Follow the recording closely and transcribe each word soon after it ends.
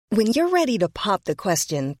When you're ready to pop the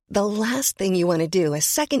question, the last thing you want to do is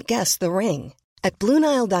second-guess the ring. At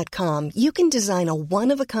BlueNile.com, you can design a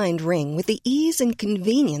one-of-a-kind ring with the ease and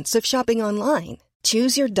convenience of shopping online.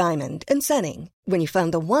 Choose your diamond and setting. When you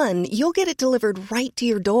find the one, you'll get it delivered right to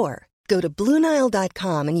your door. Go to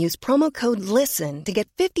BlueNile.com and use promo code LISTEN to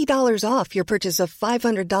get $50 off your purchase of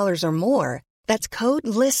 $500 or more. That's code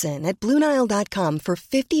LISTEN at BlueNile.com for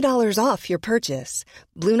 $50 off your purchase.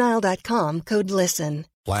 BlueNile.com, code LISTEN.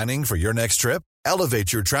 Planning for your next trip?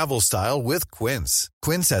 Elevate your travel style with Quince.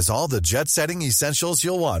 Quince has all the jet-setting essentials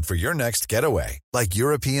you'll want for your next getaway, like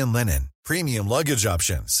European linen, premium luggage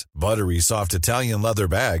options, buttery soft Italian leather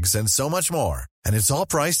bags, and so much more. And it's all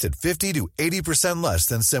priced at 50 to 80% less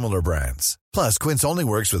than similar brands. Plus, Quince only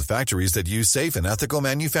works with factories that use safe and ethical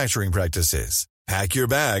manufacturing practices. Pack your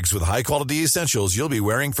bags with high-quality essentials you'll be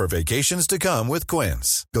wearing for vacations to come with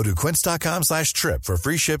Quince. Go to quince.com/trip for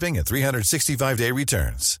free shipping and 365-day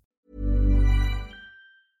returns.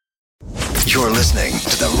 You're listening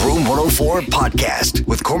to the Room 104 podcast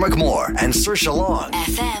with Cormac Moore and Saoirse Long.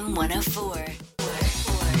 FM 104.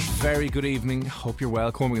 Very good evening. Hope you're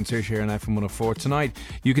well. Cormac and Saoirse here on FM 104. Tonight,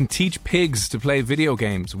 you can teach pigs to play video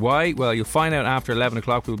games. Why? Well, you'll find out after 11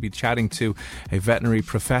 o'clock. We'll be chatting to a veterinary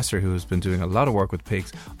professor who has been doing a lot of work with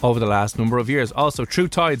pigs over the last number of years. Also, True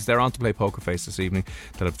Tides, they're on to play Poker Face this evening.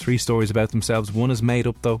 They'll have 3 stories about themselves. One is made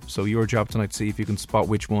up, though, so your job tonight to see if you can spot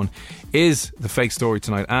which one is the fake story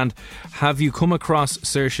tonight. And have you come across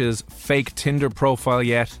Saoirse's fake Tinder profile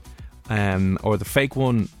yet? Or the fake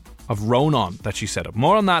one of Ronan that she set up.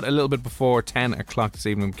 More on that a little bit before 10 o'clock this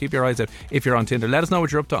evening. Keep your eyes out if you're on Tinder. Let us know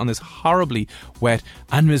what you're up to on this horribly wet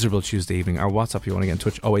and miserable Tuesday evening. Our WhatsApp if you want to get in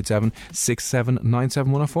touch, 087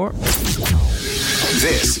 6797 104.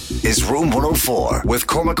 This is Room 104 with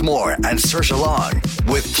Cormac Moore and Saoirse Long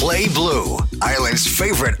with Play Blue, Ireland's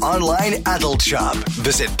favourite online adult shop.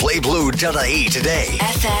 Visit playblue.ie today.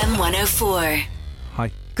 FM 104.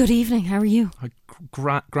 Hi. Good evening, how are you?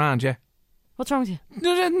 Grand, yeah. What's wrong with you?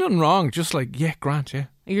 No, nothing wrong. Just like, yeah, grand, yeah.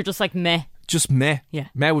 You're just like meh. Just meh. Yeah.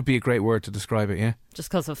 Meh would be a great word to describe it, yeah.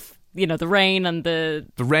 Just because of, the rain and the...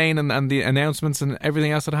 The rain and the announcements and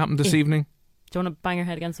everything else that happened this evening. Do you want to bang your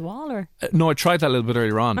head against the wall, or...? No, I tried that a little bit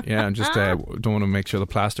earlier on, yeah, and just don't want to make sure the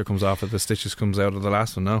plaster comes off if the stitches comes out of the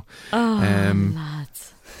last one, no. Oh,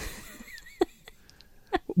 lads.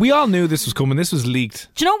 We all knew this was coming. This was leaked.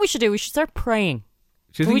 Do you know what we should do? We should start praying.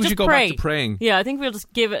 Do you think we should go back to praying? Yeah, I think we'll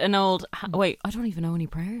just give it an old... Wait, I don't even know any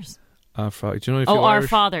prayers. Do you know if Our Irish?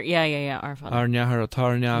 Father. Yeah, Our Father. No.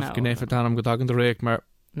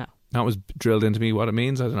 That was drilled into me what it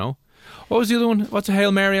means. I don't know. What was the other one? What's a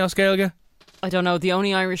Hail Mary on Gaeilge? I don't know. The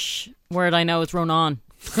only Irish word I know is Ronan.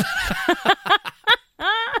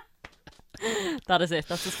 That is it.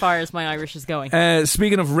 That's as far as my Irish is going.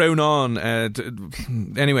 Speaking of Ronan,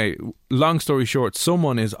 anyway, long story short,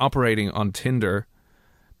 someone is operating on Tinder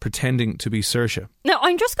pretending to be Saoirse. Now,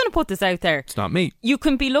 I'm just going to put this out there. It's not me. You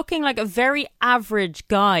can be looking like a very average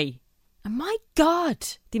guy. And my God,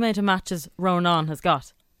 the amount of matches Ronan has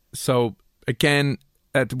got. So, again,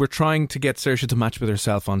 we're trying to get Saoirse to match with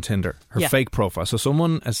herself on Tinder. Her fake profile. So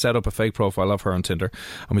someone has set up a fake profile of her on Tinder.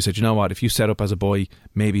 And we said, you know what, if you set up as a boy,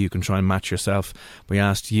 maybe you can try and match yourself. We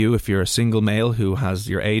asked you if you're a single male who has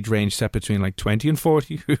your age range set between like 20 and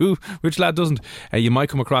 40. Which lad doesn't? You might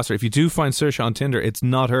come across her. If you do find Saoirse on Tinder, it's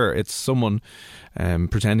not her. It's someone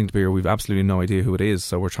pretending to be her. We've absolutely no idea who it is.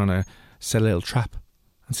 So we're trying to set a little trap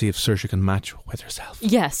and see if Saoirse can match with herself.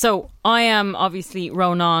 Yeah, so I am obviously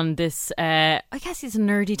Ronan, this, I guess he's a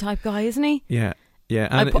nerdy type guy, isn't he? Yeah.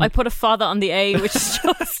 And I put a father on the A, which is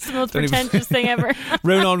just the most pretentious thing ever.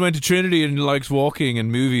 Ronan went to Trinity and likes walking and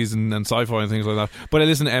movies and sci-fi and things like that. But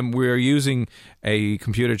listen, we're using a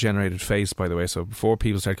computer-generated face, by the way, so before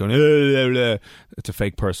people start going, it's a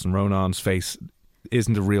fake person. Ronan's face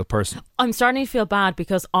isn't a real person. I'm starting to feel bad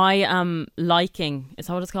because I am liking, is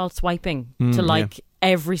that what it's called? Swiping to like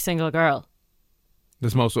every single girl.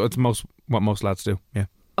 It's what most lads do. Yeah.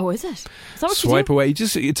 Oh, is it? Is that what Swipe you do? away.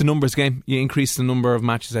 It's a numbers game. You increase the number of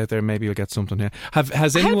matches out there, maybe you'll get something here.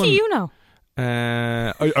 Has anyone? How do you know?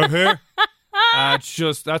 Here.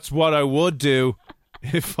 That's what I would do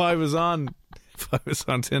if I was on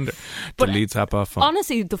Tinder. Delete tap off phone.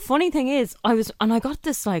 Honestly, the funny thing is, I got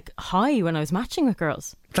this like high when I was matching with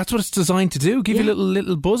girls. That's what it's designed to do. Give you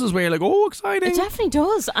little buzzes where you're like, oh, exciting. It definitely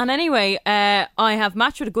does. And anyway, I have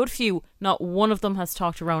matched with a good few. Not one of them has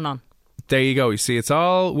talked to Ronan. There you go. You see, it's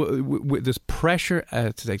all this pressure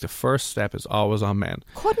to take the first step is always on men.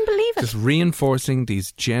 Couldn't believe it. Just reinforcing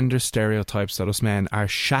these gender stereotypes that us men are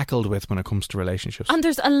shackled with when it comes to relationships. And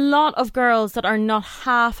there's a lot of girls that are not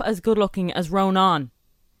half as good looking as Ronan.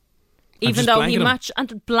 Even just though he blanking him. matched and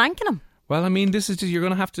blanking him. Well, I mean, this is just, you're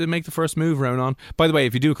going to have to make the first move, Ronan. By the way,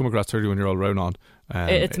 if you do come across 31-year-old Ronan,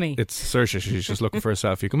 It's me. It's Saoirse. She's just looking for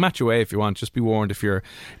herself. You can match away if you want. Just be warned if you're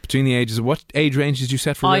between the ages of, what age range did you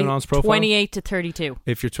set for Ronan's profile? 28 to 32.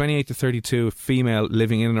 If you're 28 to 32, female,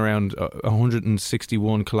 living in and around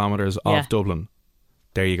 161 kilometres of Dublin,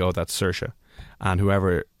 there you go. That's Saoirse. And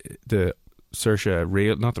whoever the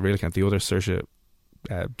Saoirse not the real account, the other Saoirse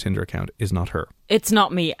Tinder account is not her. It's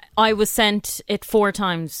not me. I was sent it 4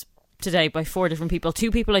 times today by 4 different people. 2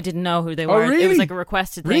 people I didn't know who they were. Oh, really? It was like a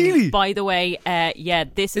requested thing. Really? By the way,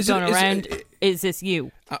 this is going around. Is this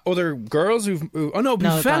you? Other girls no,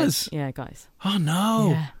 fellas. Guys. Yeah, guys. Oh no.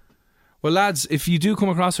 Yeah. Well, lads, if you do come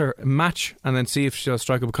across her, match and then see if she'll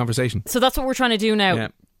strike up a conversation. So that's what we're trying to do now. Yeah.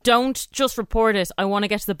 Don't just report it. I want to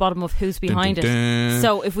get to the bottom of who's behind it.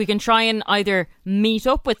 So if we can try and either meet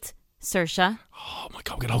up with Saoirse. Oh my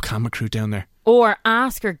God, we got a whole camera crew down there. Or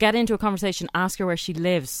ask her, get into a conversation, ask her where she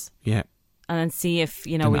lives. Yeah. And then see if,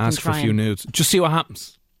 we and can ask try for a few nudes. Just see what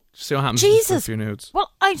happens. Jesus. For a few nudes.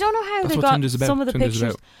 Well, I don't know how That's they what got Tinder's about. some of the Tinder's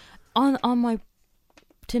pictures about. on my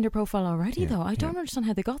Tinder profile already, though. I don't understand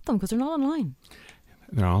how they got them because they're not online.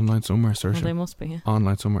 They're online somewhere, Saoirse. Well, they must be, yeah.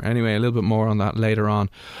 Online somewhere. Anyway, a little bit more on that later on.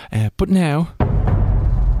 But now...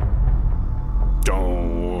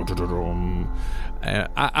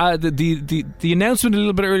 the announcement a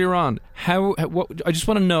little bit earlier on. I just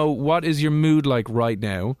want to know, what is your mood like right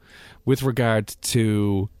now with regard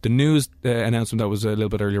to the news announcement that was a little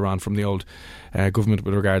bit earlier on from the old government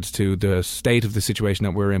with regards to the state of the situation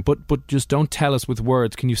that we're in. But just don't tell us with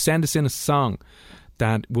words. Can you send us in a song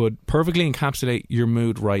that would perfectly encapsulate your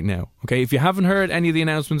mood right now? Okay, if you haven't heard any of the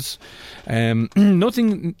announcements,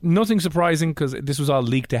 nothing surprising, because this was all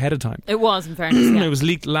leaked ahead of time. It was, in fairness, yeah. It was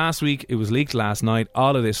leaked last week, it was leaked last night,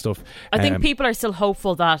 all of this stuff. I think people are still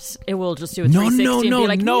hopeful that it will just do a 360 and be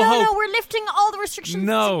like, no, we're lifting all the restrictions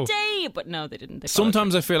today. But no, they didn't.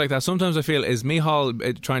 Sometimes I feel like that. Sometimes I feel, is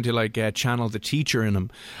Micheál trying to channel the teacher in him,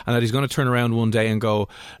 and that he's going to turn around one day and go,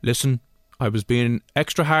 listen, I was being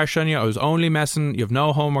extra harsh on you. I was only messing. You have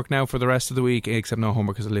no homework now for the rest of the week, except no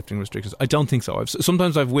homework because of lifting restrictions. I don't think so.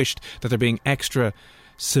 Sometimes I've wished that they're being extra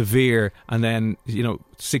severe, and then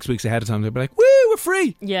 6 weeks ahead of time they'll be like, woo, we're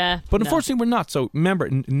free. Yeah. But unfortunately we're not. So remember,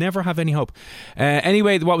 never have any hope.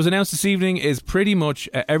 Anyway, what was announced this evening is pretty much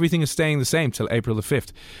everything is staying the same till April the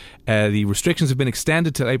 5th. The restrictions have been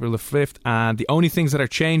extended till April the 5th, and the only things that are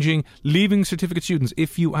changing, leaving certificate students,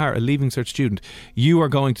 if you are a leaving cert student, you are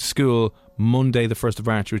going to school Monday the 1st of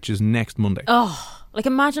March, which is next Monday. Oh,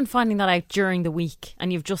 imagine finding that out during the week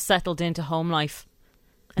and you've just settled into home life.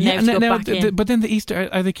 And now you have to go back in. But then the Easter,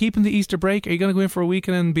 are they keeping the Easter break? Are you going to go in for a week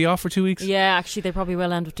and then be off for 2 weeks? Yeah, actually they probably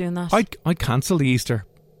will end up doing that. I'd cancel the Easter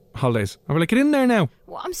holidays. I was like, get in there now.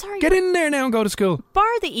 Well, I'm sorry. Get in there now and go to school.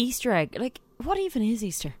 Bar the Easter egg. What even is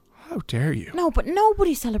Easter? How dare you? No, but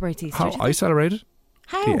nobody celebrates Easter. How I celebrate it?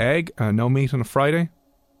 How? The egg, no meat on a Friday.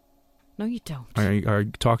 No, you don't. I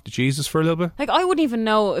talk to Jesus for a little bit. I wouldn't even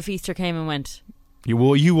know if Easter came and went. You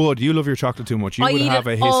would. You love your chocolate too much. You I would eat have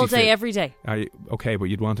it a hissy all day, fit. every day. Okay, but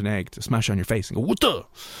you'd want an egg to smash on your face and go, what the?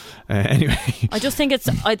 Anyway, I just think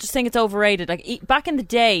it's overrated. Back in the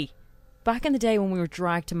day when we were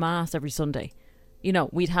dragged to mass every Sunday,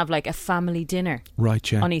 we'd have a family dinner,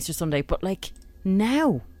 right? Yeah. On Easter Sunday, but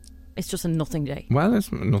now it's just a nothing day. Well, it's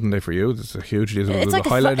nothing day for you. It's a huge day. It's like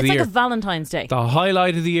a Valentine's Day. The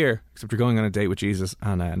highlight of the year, except you're going on a date with Jesus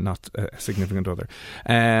and not a significant other.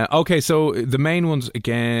 Okay, so the main ones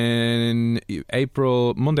again: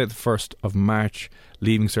 Monday the 1st of March,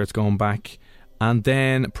 leaving certs going back, and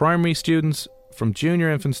then primary students from junior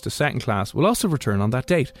infants to second class will also return on that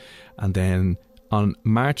date, and then on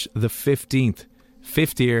March the 15th,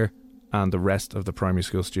 5th year, and the rest of the primary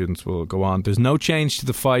school students will go on. There's no change to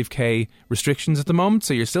the 5k restrictions at the moment,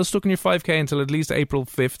 so you're still stuck in your 5k until at least April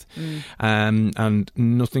 5th. And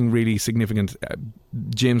nothing really significant.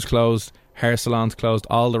 Gyms closed, hair salons closed,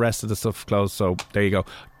 all the rest of the stuff closed, so there you go.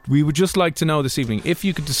 We would just like to know this evening, if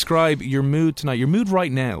you could describe your mood tonight, your mood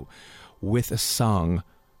right now, with a song,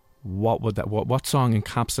 what song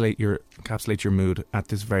encapsulate your mood at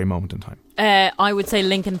this very moment in time? I would say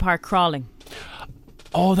Linkin Park, Crawling.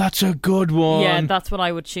 Oh, that's a good one. Yeah, that's what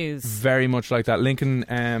I would choose. Very much like that. Linkin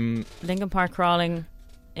Park, Crawling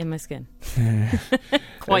in my skin.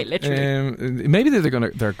 Quite literally. Maybe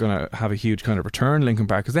they're gonna have a huge kind of return, Linkin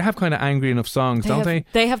Park, because they have kind of angry enough songs, don't they?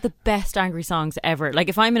 They have the best angry songs ever.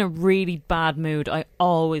 If I'm in a really bad mood, I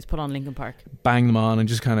always put on Linkin Park. Bang them on and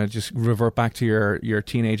just kind of revert back to your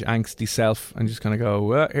teenage angsty self and just kind of go,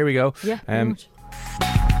 well, here we go. Yeah, very much.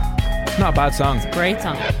 Not a bad song. It's a great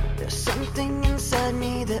song. There's something inside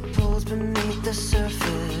me that pulls beneath the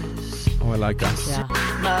surface. Oh, I like that. Yeah.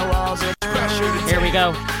 My walls are pressure to Here we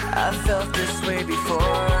go. I felt this way before.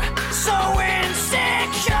 So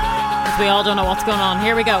insecure. We all don't know what's going on.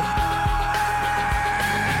 Here we go.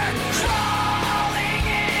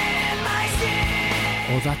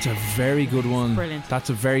 Oh, that's a very good one. Brilliant.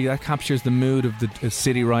 That captures the mood of the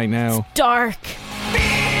city right now. Dark.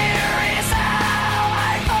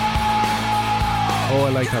 Oh, I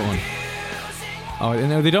like that one. Oh,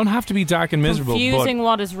 no, they don't have to be dark and miserable. Confusing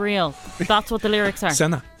what is real. That's what the lyrics are.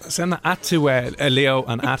 Send that at to Leo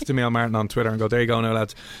and at Demille Martin on Twitter and go, there you go now,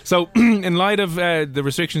 lads. So, in light of the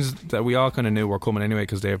restrictions that we all kind of knew were coming anyway,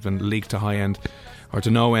 because they have been leaked to high end or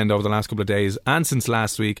to no end over the last couple of days and since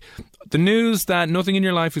last week, the news that nothing in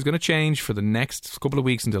your life is going to change for the next couple of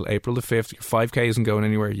weeks until April the 5th. Your 5K isn't going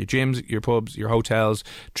anywhere. Your gyms, your pubs, your hotels,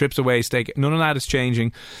 trips away, steak, none of that is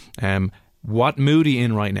changing. What mood are you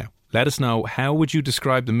in right now? Let us know. How would you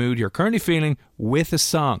describe the mood you're currently feeling with a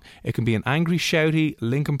song? It can be an angry, shouty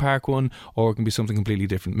Linkin Park one, or it can be something completely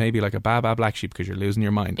different. Maybe like a Baa Black Sheep because you're losing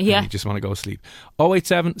your mind. Yeah. And you just want to go sleep.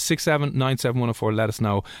 087 67 97 104. Let us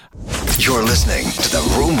know. You're listening to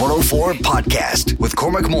the Room 104 podcast with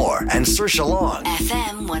Cormac Moore and Saoirse Long.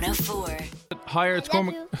 FM 104. Hi, it's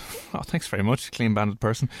Cormac. Oh, thanks very much, clean banded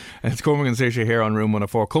person. It's Cormac and Saoirse here on Room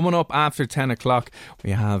 104. Coming up after 10 o'clock,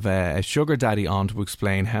 we have a sugar daddy on to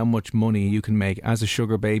explain how much money you can make as a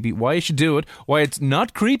sugar baby, why you should do it, why it's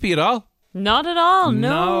not creepy at all. Not at all,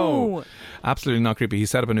 no. Absolutely not creepy. He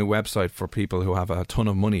set up a new website for people who have a ton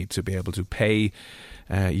of money to be able to pay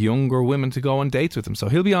younger women to go on dates with him. So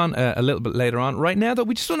he'll be on a little bit later on. Right now, though,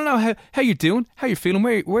 we just want to know how you're doing, how you're feeling,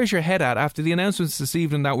 where's your head at after the announcements this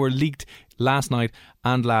evening that were leaked last night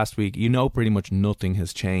and last week. You know pretty much nothing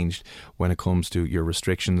has changed when it comes to your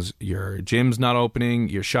restrictions. Your gym's not opening,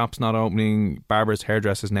 your shop's not opening, barbers,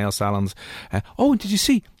 hairdressers, nail salons. And did you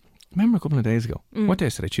see, remember a couple of days ago, what day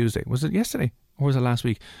is today? Tuesday. Was it yesterday or was it last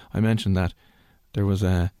week? I mentioned that there was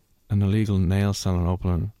an illegal nail salon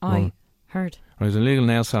opening. I heard. It was an illegal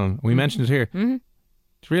nail salon. We mentioned it here. Mm-hmm. Did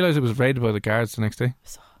you realise it was raided by the guards the next day?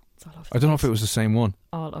 It's all over I don't know if it was the same one.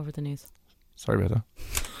 all over the news. Sorry about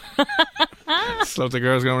that. Just love the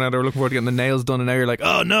girls going around there looking forward to getting the nails done, and now you're like,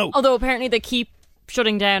 oh no. Although apparently they keep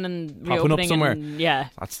shutting down and Popping reopening up somewhere. Yeah.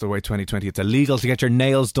 That's the way 2020. It's illegal to get your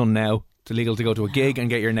nails done now. It's illegal to go to a gig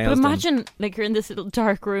and get your nails But done. imagine, like, you're in this little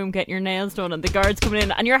dark room getting your nails done and the guards coming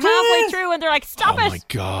in and you're halfway through and they're like, stop it! Oh my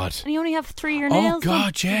God. And you only have 3 of your nails done. Oh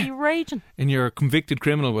God, yeah. You're raging. And you're a convicted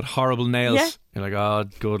criminal with horrible nails. Yeah. You're like, oh,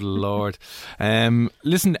 good Lord.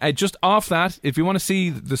 Listen, just off that, if you want to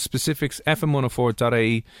see the specifics,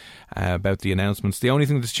 fm104.ie about the announcements. The only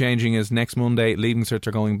thing that's changing is next Monday, leaving certs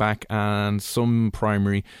are going back and some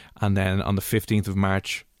primary. And then on the 15th of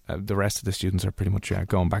March, the rest of the students are pretty much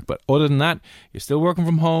going back. But other than that, you're still working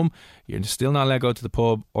from home. You're still not allowed to go to the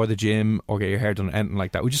pub or the gym or get your hair done or anything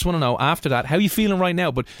like that. We just want to know after that how you feeling right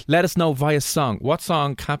now. But let us know via song. What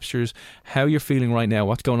song captures how you're feeling right now?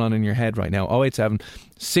 What's going on in your head right now? 087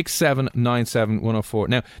 6797 104.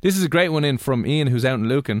 Now, this is a great one in from Ian, who's out in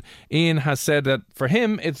Lucan. Ian has said that for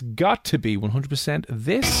him, it's got to be 100%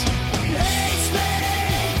 this.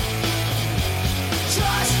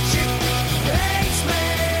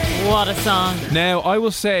 What a song. Now, I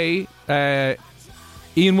will say,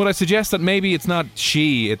 Ian, would I suggest that maybe it's not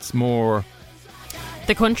she, it's more...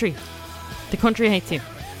 The country. The country hates you.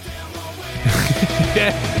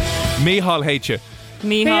 Yeah, Micheál hates you.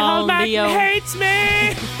 Micheál, Leo. hates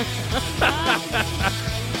me!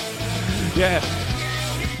 Yeah.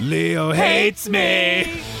 Leo hates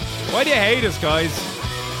me! Why do you hate us, guys?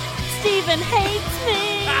 Stephen hates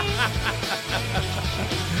me.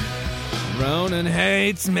 Ronan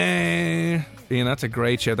hates me. Ian, that's a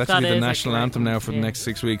great show. That should be the national anthem now for the next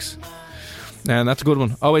 6 weeks. And that's a good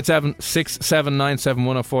one. 087 6797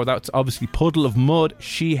 104. That's obviously Puddle of Mud,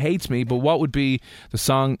 She Hates Me. But what would be the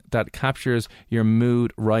song that captures your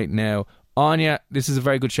mood right now? Anya, this is a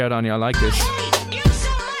very good shout, Anya. I like this.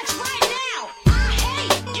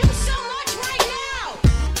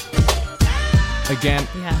 Again,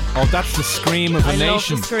 Yeah. oh, that's the scream of a I love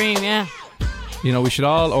nation. the scream, yeah. You know, we should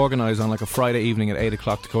all organise on like a Friday evening at 8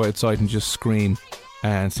 o'clock to go outside and just scream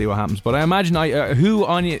and see what happens. But I imagine, who,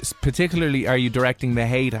 Anya, particularly are you directing the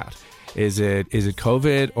hate at? Is it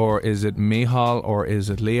COVID, or is it Micheál, or is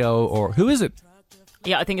it Leo, or who is it?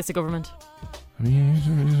 Yeah, I think it's the government. I mean,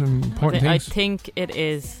 these are important I things. think it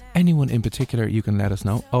is. Anyone in particular, you can let us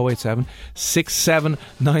know. 087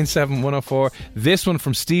 6797 104. This one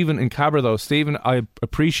from Stephen in Cabra, though. Stephen, I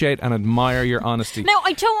appreciate and admire your honesty. Now,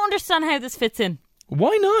 I don't understand how this fits in.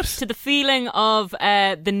 Why not? To the feeling of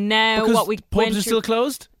the now, Because what we pubs went are still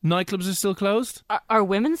closed, nightclubs are still closed. Are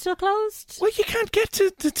women still closed? Well, you can't get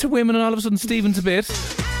to women and all of a sudden Stephen's a bit.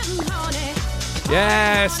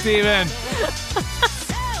 Yeah, Stephen.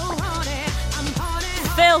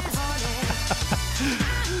 Filth.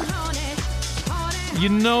 You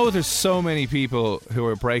know there's so many people who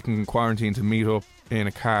are breaking quarantine to meet up in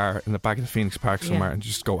a car in the back of the Phoenix Park somewhere and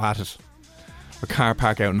just go at it. A car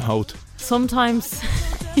park out in Howth. Sometimes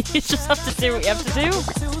you just have to do what you have to do.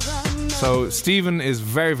 So Stephen is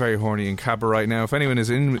very, very horny in Cabra right now. If anyone is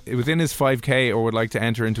within his 5k or would like to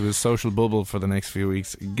enter into his social bubble for the next few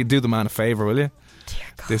weeks, do the man a favour, will you? Dear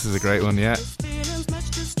God. This is a great one, yeah.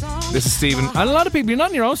 This is Stephen. And a lot of people, you're not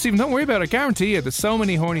on your own, Stephen, don't worry about it. I guarantee you, there's so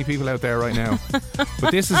many horny people out there right now.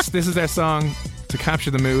 But this is their song to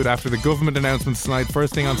capture the mood after the government announcements tonight.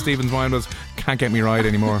 First thing on Stephen's mind was, can't get me right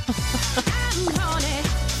anymore.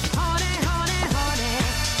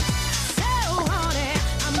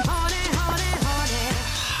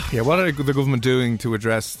 Yeah, what are the government doing to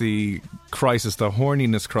address the crisis, the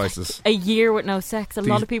horniness crisis? A year with no sex. A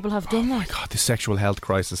lot of people have done that. Oh my God, the sexual health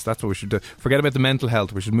crisis. That's what we should do. Forget about the mental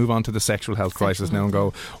health. We should move on to the sexual health crisis now and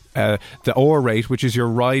go, the OR rate, which is your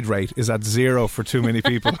ride rate, is at 0 for too many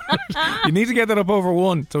people. You need to get that up over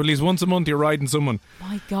 1. So at least once a month you're riding someone.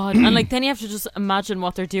 My God. And like then you have to just imagine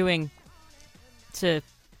what they're doing to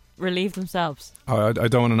relieve themselves. Oh, I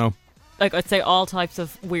don't want to know. Like I'd say all types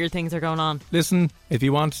of weird things are going on. Listen, if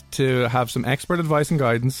you want to have some expert advice and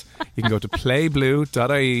guidance, you can go to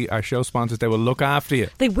playblue.ie, our show sponsors. They will look after you.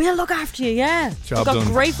 They will look after you, yeah. Job They've got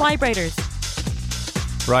done. great vibrators.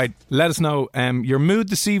 Right, let us know your mood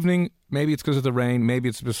this evening. Maybe it's because of the rain, maybe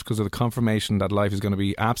it's just because of the confirmation that life is going to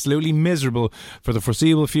be absolutely miserable for the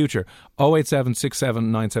foreseeable future.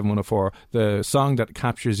 08767971004, the song that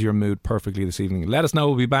captures your mood perfectly this evening. Let us know.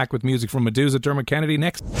 We'll be back with music from Medusa, Dermot Kennedy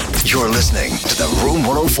next. You're listening to the Room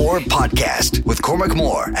 104 podcast with Cormac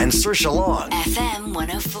Moore and Saoirse Long. FM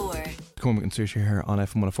 104. Cormac and Saoirse here on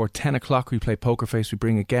FM 104. 10 o'clock we play Poker Face. We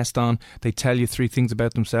bring a guest on. They tell you 3 things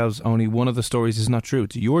about themselves. Only one of the stories is not true.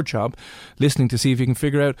 It's your job listening to see if you can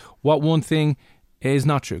figure out what one thing is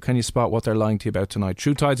not true. Can you spot what they're lying to you about tonight?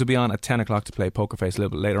 True Tides will be on at 10 o'clock to play Poker Face a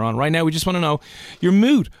little bit later on. Right now we just want to know your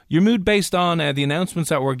mood. Your mood based on the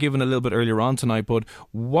announcements that were given a little bit earlier on tonight. But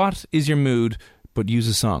what is your mood? But use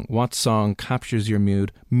a song. What song captures your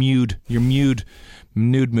mood? Your mood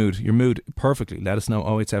perfectly. Let us know.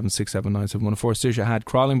 08767971004. Saoirse had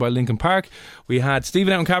Crawling by Linkin Park. We had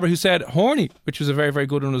Stephen out in Cabra who said Horny, which was a very, very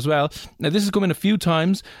good one as well. Now this has come in a few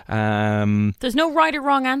times. There's no right or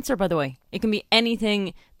wrong answer, by the way. It can be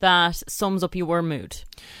anything that sums up your mood.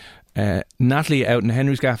 Natalie out in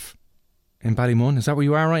Henry's Gaff in Ballymun. Is that where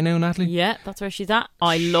you are right now, Natalie? Yeah, that's where she's at.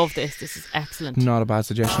 I love this. This is excellent. Not a bad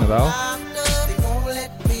suggestion at all.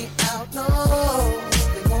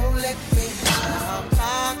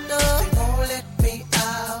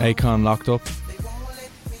 Akon Locked Up.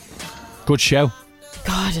 Good show.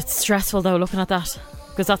 God, it's stressful though looking at that,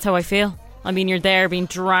 because that's how I feel. I mean, you're there being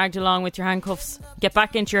dragged along with your handcuffs. Get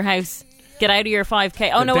back into your house. Get out of your 5k.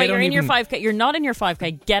 Oh no, wait, you're in your 5k. You're not in your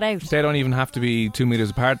 5k. Get out. They don't even have to be 2 metres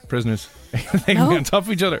apart, prisoners. They can be on top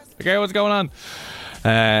of each other. Okay, what's going on?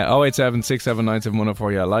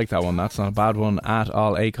 08767971004. Yeah, I like that one. That's not a bad one at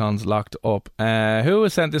all. Akon's Locked Up. Who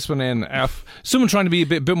has sent this one in? Someone trying to be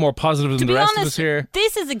a bit more positive than the rest of us here.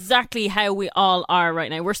 This is exactly how we all are right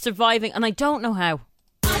now. We're surviving, and I don't know how.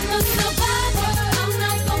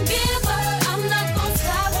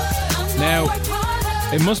 Now,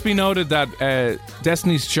 it must be noted that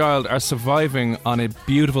Destiny's Child are surviving on a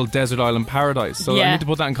beautiful desert island paradise. So I need to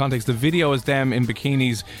put that in context. The video is them in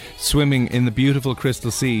bikinis swimming in the beautiful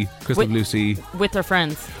crystal blue sea. With their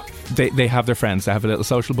friends. They have their friends. They have a little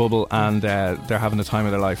social bubble, and they're having the time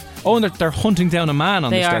of their life. Oh, and they're hunting down a man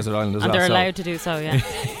on this desert island as well. And they're allowed to do so, yeah.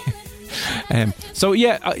 So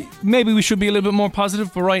yeah, maybe we should be a little bit more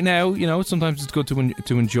positive. But right now, you know, sometimes it's good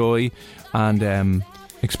to enjoy and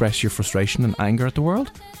express your frustration and anger at the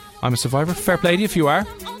world. I'm a survivor. Fair play to you if you are.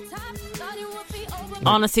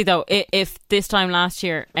 Honestly though, if this time last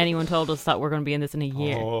year anyone told us that we're going to be in this in a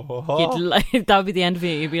year, that would be the end of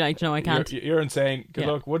it. You'd be like, no, I can't. You're insane. Good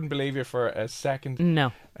luck. Wouldn't believe you for a second.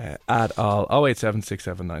 No. At all.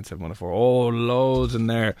 08767971004. Oh, loads in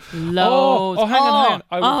there. Loads. Oh, hang on.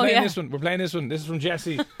 We're playing this one. We're playing this one. This is from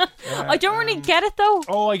Jessie. I don't really get it though.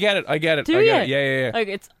 Oh, I get it. Do you? Yeah. Like,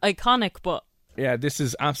 it's iconic, but yeah, this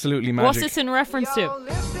is absolutely magic. what's this in reference to?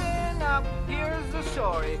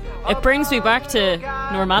 It brings me back to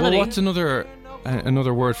normality. Well, what's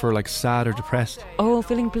another word for like sad or depressed? Oh,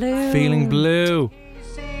 feeling blue. Feeling blue.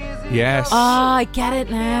 Yes. I get it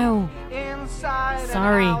now.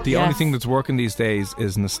 Sorry. The only thing that's working these days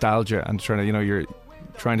is nostalgia and trying to, you're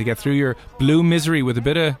trying to get through your blue misery with a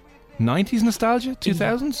bit of 90s nostalgia,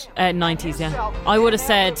 2000s? 90s, yeah. I would have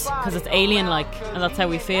said, because it's alien-like, and that's how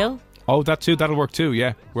we feel. Oh, that too. That'll work too,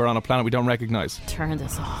 yeah. We're on a planet we don't recognise. Turn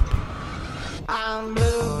this up. I'm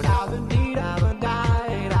blue, I've been deed, I've been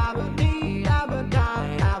died, I've been deed, I've been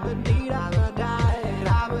died, I've been deed, I've been died,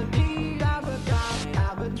 I've been deed, I've been died,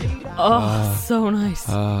 I've been deed. Oh, so nice.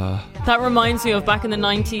 That reminds me of back in the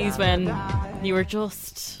 90s when you were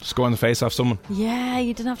just scoring the face off someone. Yeah,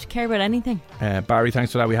 you didn't have to care about anything. Barry,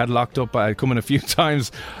 thanks for that. We had locked up. Coming a few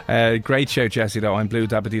times. Great shout, Jesse, though. I'm blue,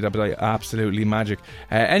 dabba-dee, dabba-dee. Absolutely magic.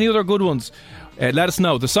 Any other good ones? Let us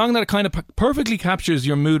know. The song that kind of perfectly captures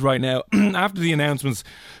your mood right now after the announcements.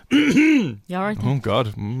 You alright? Oh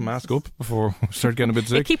God, mask up before we start getting a bit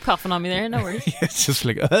sick. You keep coughing on me there, no worries. It's just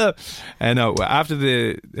like no, after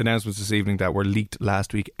the announcements this evening that were leaked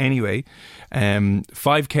last week anyway,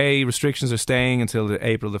 5k restrictions are staying until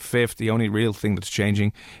April the 5th. The only real thing that's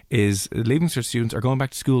changing is Leaving Cert students are going back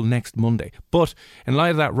to school next Monday. But in light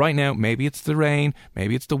of that, right now, maybe it's the rain,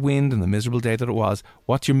 maybe it's the wind and the miserable day that it was.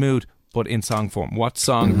 What's your mood? But in song form. What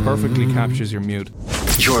song perfectly captures your mood?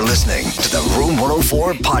 You're listening to the Room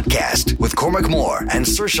 104 podcast with Cormac Moore and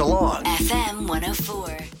Saoirse Long. FM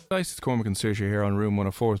 104. Nice, it's Cormac and Saoirse here on Room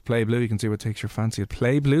 104 with Play Blue. You can see what takes your fancy at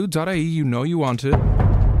playblue.ie. You know you want it.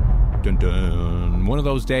 Dun dun. One of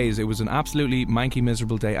those days, it was an absolutely manky,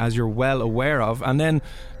 miserable day, as you're well aware of. And then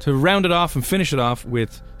to round it off and finish it off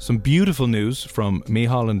with some beautiful news from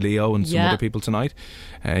Micheál and Leo and some other people tonight.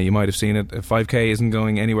 You might have seen it. 5k isn't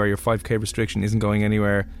going anywhere. Your 5k restriction isn't going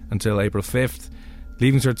anywhere until April 5th.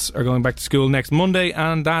 Leaving Certs are going back to school next Monday,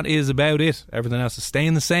 and that is about it. Everything else is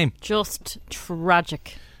staying the same. Just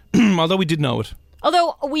tragic. Although we did know it.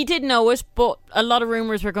 But a lot of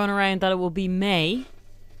rumours were going around that it will be May.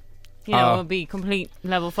 It'll be complete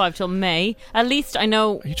level 5 till May. At least I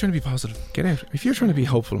know. Are you trying to be positive? Get out. If you're trying to be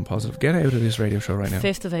hopeful and positive, get out of this radio show right now.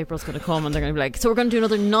 5th of April's going to come and they're going to be like, so we're going to do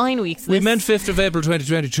another 9 weeks of We this. meant 5th of April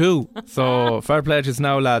 2022. So fair play to us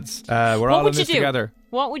now, lads. We're all in this together.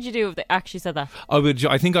 What would you do if they actually said that?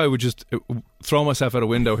 I think I would just throw myself out a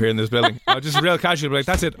window here in this building. I'd just real casually be like,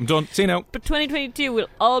 that's it, I'm done. See you now. But 2022 we'll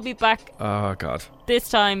all be back. Oh God. This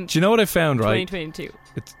time. Do you know what I found, right? 2022.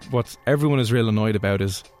 It's what everyone is real annoyed about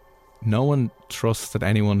is no one trusts that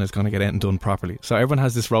anyone is going to get anything done properly. So everyone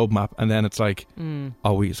has this roadmap, and then it's like, we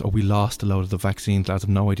lost a load of the vaccines. Lads have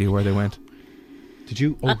no idea where they went. Did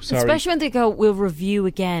you? Oh, sorry. Especially when they go, we'll review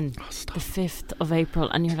again the 5th of April,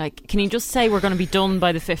 and you're like, can you just say we're going to be done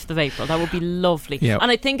by the 5th of April? That would be lovely. Yeah. And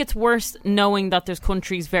I think it's worse knowing that there's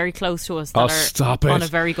countries very close to us that are on a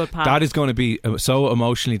very good path. That is going to be so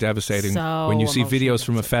emotionally devastating when you see videos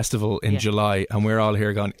from a festival in July and we're all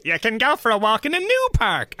here going, you can go for a walk in a new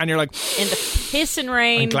park, and you're like, in the pissing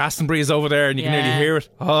rain, and Glastonbury is over there and you can nearly hear it.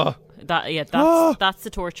 That's the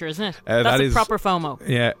torture, isn't it? That's a proper FOMO.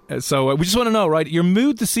 Yeah. So we just want to know, right, your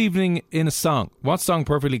mood this evening in a song. What song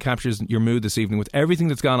perfectly captures your mood this evening with everything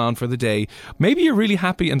that's gone on for the day? Maybe you're really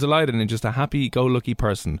happy and delighted and just a happy-go-lucky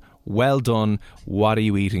person. Well done. What are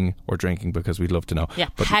you eating or drinking? Because we'd love to know. Yeah.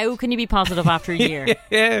 But how can you be positive after a year?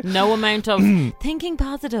 No amount of thinking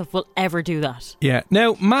positive will ever do that. Yeah.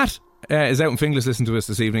 Now, Matt is out in Finglas listening to us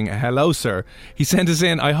this evening. Hello, sir. He sent us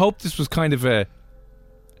in. I hope this was kind of a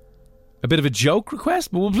bit of a joke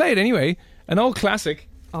request, but we'll play it anyway. An old classic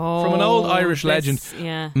from an old Irish legend.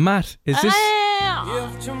 Yeah. Matt, is this...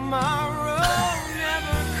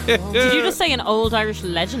 Did you just say an old Irish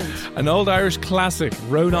legend? An old Irish classic,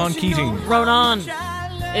 Ronan Keating. Ronan.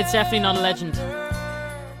 It's definitely not a legend.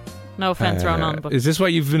 No offence, Ronan. But is this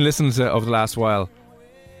what you've been listening to over the last while?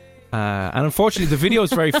 And unfortunately the video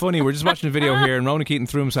is very funny. We're just watching a video here and Ronan Keating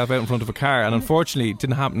threw himself out in front of a car, and unfortunately it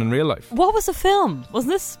didn't happen in real life. What was the film? Was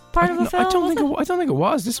this part of a film? I don't think it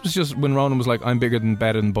was. This was just when Ronan was like, I'm bigger than,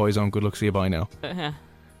 better than boys on, good luck, see you, bye now.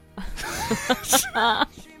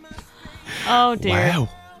 Oh dear. Wow.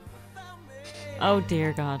 Oh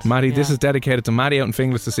dear God. Maddie, this is dedicated to Maddie out in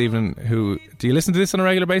Finglas this evening. Who, do you listen to this on a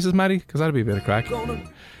regular basis, Maddie? Because that'd be a bit of crack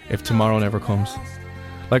if tomorrow never comes.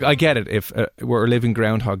 Like, I get it if we're living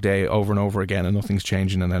Groundhog Day over and over again and nothing's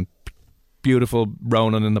changing, and then beautiful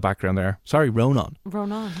Ronan in the background there. Sorry, Ronan.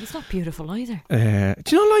 Ronan, he's not beautiful either.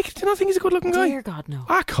 Do you not think he's a good looking guy? Dear God, no.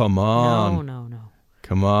 Ah, come on. No.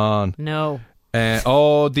 Come on. No.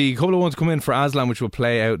 The couple of ones come in for Aslan, which we'll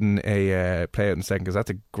play out in a second, because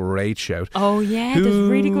that's a great shout. Oh yeah, there's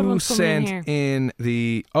really good ones coming in here. Who sent in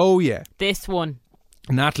the... Oh yeah, this one.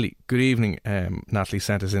 Natalie, good evening. Natalie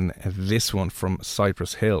sent us in this one from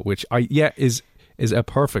Cypress Hill, which is a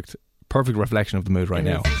perfect reflection of the mood right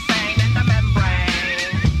now.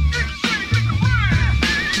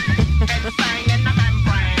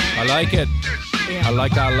 I like it. Yeah. I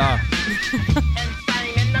like that a lot.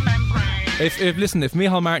 If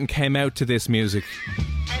Micheál Martin came out to this music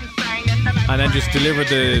and then just delivered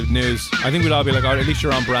the news, I think we'd all be like, oh, at least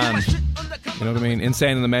you're on brand. You know what I mean?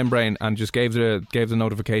 Insane in the Membrane, and just gave the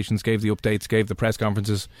notifications, gave the updates, gave the press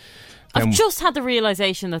conferences. I've just had the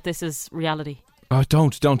realisation that this is reality. Oh,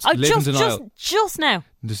 don't live in denial. Just now.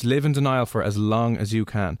 Just live in denial for as long as you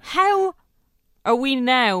can. How are we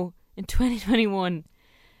now in 2021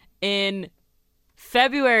 in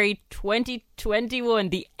February 2021,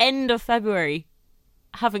 the end of February,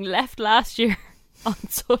 having left last year on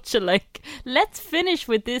such a let's finish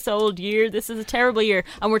with this old year. This is a terrible year.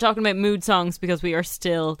 And we're talking about mood songs because we are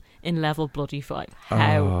still in level bloody 5.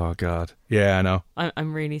 How? Oh, God. Yeah, I know.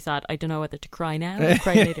 I'm really sad. I don't know whether to cry now or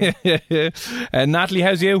cry later. Natalie,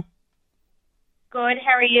 how's you? Good,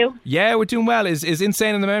 how are you? Yeah, we're doing well. Is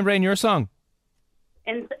Insane in the Membrane your song?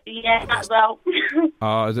 Yeah, as well.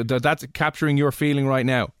 Oh, that's capturing your feeling right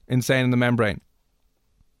now. Insane in the Membrane.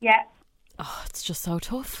 Yeah. Oh, it's just so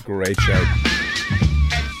tough. Great show.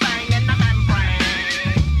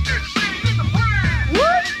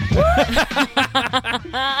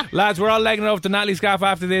 Lads, we're all legging it over to Natalie Scaff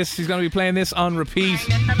after this. She's going to be playing this on repeat.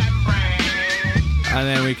 And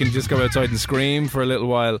then we can just go outside and scream for a little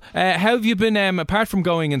while. How have you been, apart from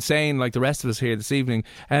going insane like the rest of us here this evening,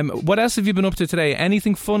 what else have you been up to today?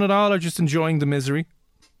 Anything fun at all, or just enjoying the misery?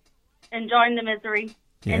 Enjoying the misery.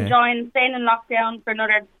 Yeah. Enjoying staying in lockdown for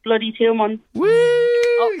another bloody 2 months. Woo!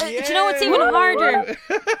 Oh, do you know what's even harder?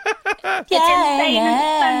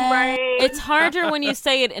 It's harder when you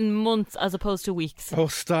say it in months as opposed to weeks. Oh,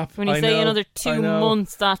 stop. When you say another 2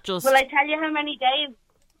 months, that just... Will I tell you how many days?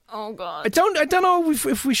 Oh, God. I don't know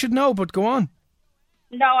if we should know, but go on.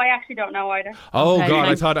 No, I actually don't know either. Oh, Okay, God, I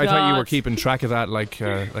thank thought you were God. keeping track of that like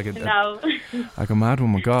a No. like a mad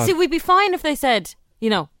woman. God. See, we'd be fine if they said,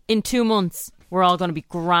 in 2 months, we're all going to be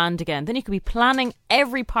grand again. Then you could be planning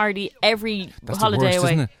every party, every That's holiday the worst,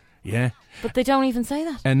 away. isn't it? Yeah. But they don't even say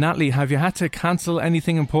that. And Natalie, have you had to cancel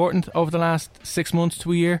anything important over the last 6 months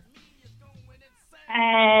to a year?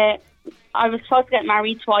 I was supposed to get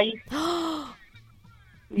married twice.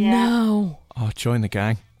 No. Oh, join the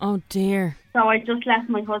gang. Oh, dear. So I just left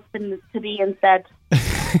my husband to be instead.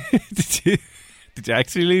 Did you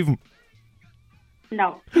actually leave him?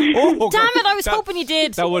 No. Oh, Damn it, I was hoping you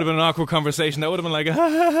did. That would have been an awkward conversation. That would have been like...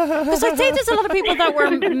 Because I'd say there's a lot of people that were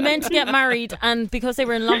meant to get married, and because they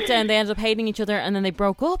were in lockdown, they ended up hating each other, and then they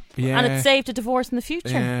broke up. Yeah. And it saved a divorce in the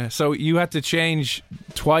future. Yeah. So you had to change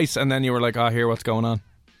twice, and then you were like, oh, here, what's going on?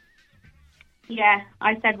 Yeah,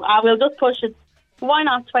 I said, we'll just push it. Why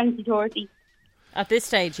not 2030? At this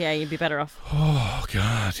stage, yeah, you'd be better off. Oh,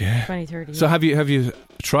 God, yeah. 2030. So have you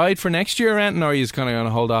tried for next year or anything, or are you just kind of going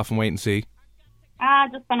to hold off and wait and see?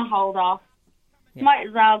 Just going to hold off. Might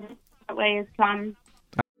as well, that way is planned.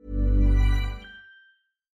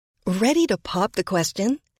 Ready to pop the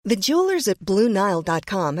question? The jewelers at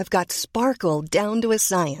BlueNile.com have got sparkle down to a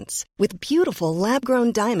science with beautiful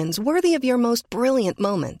lab-grown diamonds worthy of your most brilliant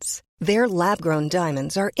moments. Their lab-grown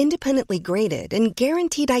diamonds are independently graded and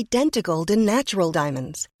guaranteed identical to natural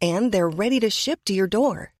diamonds, and they're ready to ship to your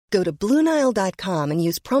door. Go to BlueNile.com and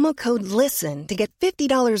use promo code LISTEN to get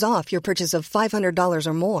 $50 off your purchase of $500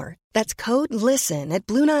 or more. That's code LISTEN at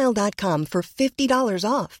BlueNile.com for $50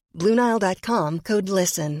 off. BlueNile.com, code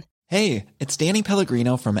LISTEN. Hey, it's Danny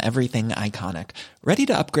Pellegrino from Everything Iconic. Ready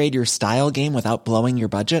to upgrade your style game without blowing your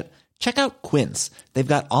budget? Check out Quince. They've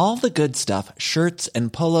got all the good stuff, shirts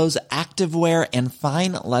and polos, activewear, and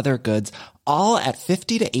fine leather goods, all at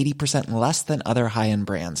 50 to 80% less than other high-end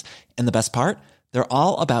brands. And the best part? They're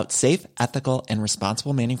all about safe, ethical, and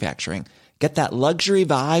responsible manufacturing. Get that luxury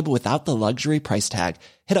vibe without the luxury price tag.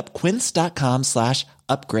 Hit up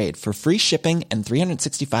quince.com/upgrade for free shipping and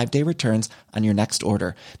 365-day returns on your next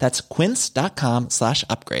order. That's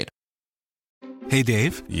quince.com/upgrade. Hey,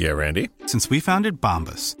 Dave. Yeah, Randy. Since we founded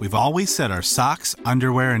Bombas, we've always said our socks,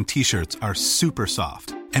 underwear, and T-shirts are super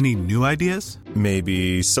soft. Any new ideas?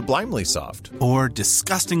 Maybe sublimely soft. Or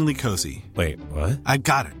disgustingly cozy. Wait, what? I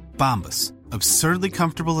got it. Bombas. Absurdly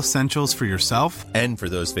comfortable essentials for yourself and for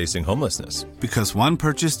those facing homelessness. Because one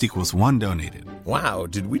purchased equals one donated. Wow,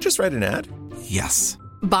 did we just write an ad? Yes.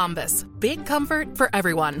 Bombas. Big comfort for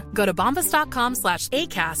everyone. Go to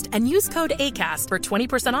bombas.com/ACAST and use code ACAST for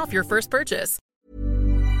 20% off your first purchase.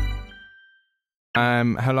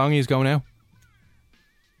 How long are you going now?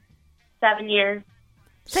 7 years.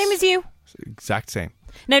 Same as you. Exact same.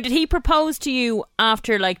 Now, did he propose to you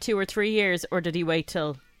after like 2 or 3 years, or did he wait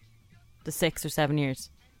till the 6 or 7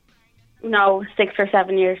 years? No, 6 or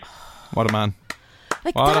 7 years. What a man.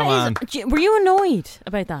 Like What that a man. were you annoyed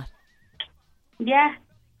about that? Yeah.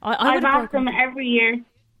 I've asked him every year,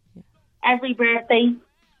 every birthday,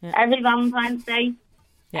 every Valentine's Day,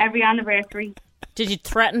 every anniversary. Did you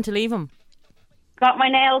threaten to leave him? Got my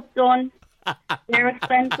nails done. They're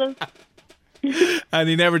expensive. And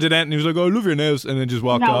he never did anything. He was like, "Oh, I love your nails," and then just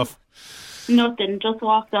walked off. Nothing, just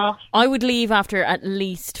walked off. I would leave after at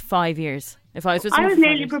least 5 years. If I was with I someone was for 5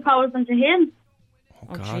 nearly years. proposing to him.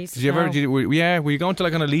 Oh, God. geez, Did you ever? no. Were you going to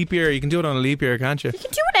like on a leap year? You can do it on a leap year, can't you? You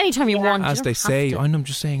can do it anytime you want. As You they don't say. have to. I'm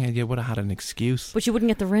just saying, you would have had an excuse. But you wouldn't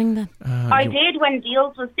get the ring then. I did when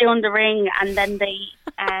Deals was doing the ring, and then they,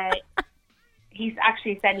 he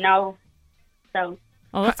actually said no. So.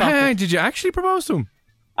 Oh, that's awkward. Did you actually propose to him?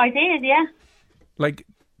 I did, yeah. Like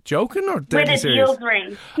joking or With deadly a serious? Deals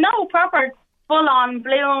ring. No, proper, full on,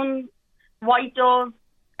 balloon, white dove,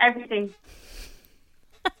 everything.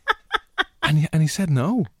 And he said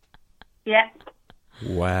no. Yeah.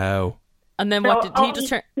 Wow. And then what did he just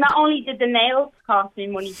turn? Not only did the nails cost me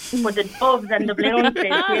money, but the doves and the balloons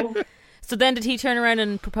did too. So then did he turn around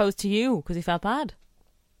and propose to you because he felt bad?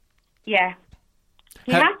 Yeah.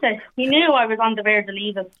 He had to. He knew I was on the verge of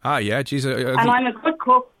leaving. Ah, yeah, geez. And I'm a good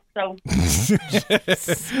cook, so.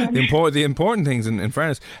 the important things, in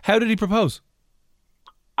fairness. How did he propose?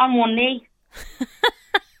 On one knee.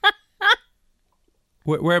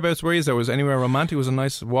 Whereabouts were you? Was it anywhere romantic? Was it a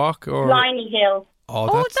nice walk? Or? Blimey Hill.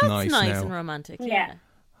 Oh, that's nice now. and romantic. Yeah.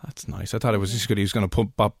 That's nice. I thought it was just good. He was going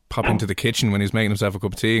to pop into the kitchen when he's making himself a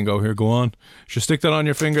cup of tea and go, "Here, go on. Just stick that on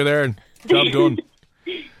your finger there and job done."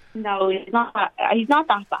 No, he's not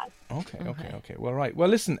that bad. Okay. Well, right. Well,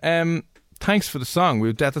 listen, thanks for the song.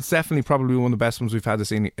 That's definitely probably one of the best ones we've had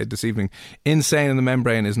this evening. Insane in the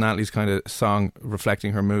Membrane is Natalie's kind of song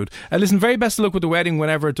reflecting her mood. Listen, very best of luck with the wedding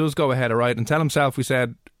whenever it does go ahead, all right? And tell himself we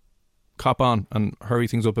said cop on and hurry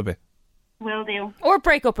things up a bit. Will do. Or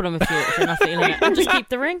break up with him if you're not feeling it. And just keep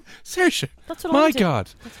the ring. Seriously. That's what I My would do. God.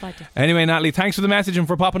 That's what I do. Anyway, Natalie, thanks for the message and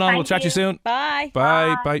for popping on. Thank We'll chat to you soon. Bye.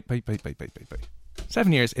 Bye.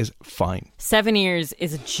 7 years is fine. 7 years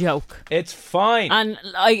is a joke. It's fine. And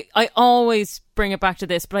I always bring it back to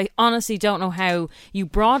this, but I honestly don't know how you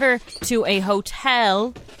brought her to a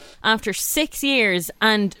hotel after 6 years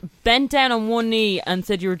and bent down on one knee and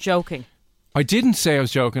said you were joking. I didn't say I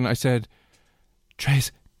was joking. I said,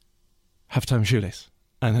 "Trace, have time shoelace."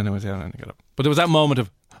 And then I went down and I got up. But there was that moment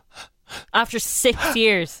of... After 6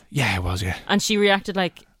 years. Yeah, it was, yeah. And she reacted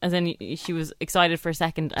like, as in she was excited for a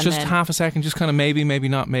second. And just then, half a second, just kind of maybe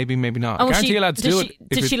not. I guarantee you lads do it.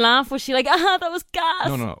 Did she laugh? Was she like, that was gas?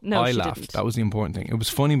 No, I laughed. Didn't. That was the important thing. It was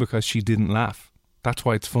funny because she didn't laugh. That's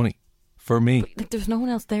why it's funny. For me. But, there was no one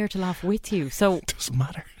else there to laugh with you. So it doesn't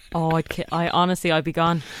matter. Oh, I'd be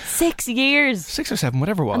gone. 6 years. 6 or 7,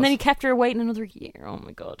 whatever it was. And then he kept her waiting another year. Oh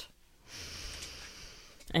my God.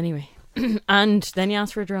 Anyway. And then you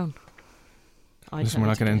asked for a drone. Listen, we're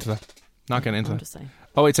not getting into that. Not getting into I'm that. just saying.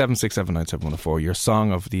 08767971004. Your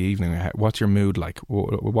song of the evening. What's your mood like?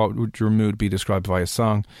 What would your mood be described by a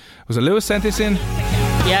song? Was it Lewis sent this in?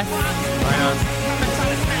 Yes.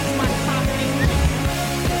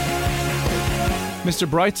 Mr.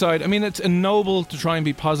 Brightside. I mean, it's noble to try and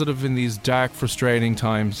be positive in these dark, frustrating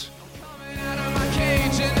times.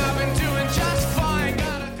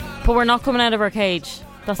 But we're not coming out of our cage.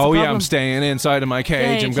 That's the problem. Yeah, I'm staying inside of my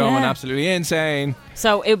cage. I'm going absolutely insane.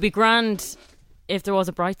 So it would be grand if there was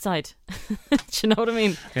a bright side. Do you know what I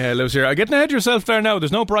mean? Yeah, Lewis here. Getting ahead of yourself there now.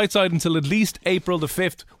 There's no bright side until at least April the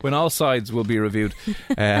 5th when all sides will be reviewed.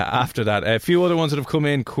 After that, a few other ones that have come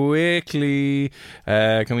in quickly.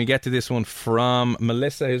 Can we get to this one from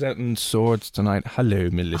Melissa, who's out in Swords tonight?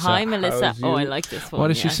 Hello, Melissa. Hi, Melissa. How's you? Oh, I like this one.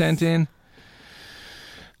 What has she sent in?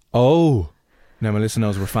 Oh. Now, Melissa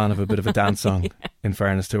knows we're a fan of a bit of a dance song, in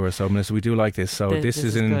fairness to her. So, Melissa, we do like this. So, this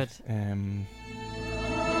is in... good.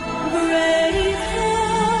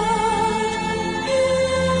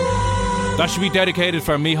 That should be dedicated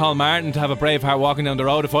for Micheál Martin to have a brave heart walking down the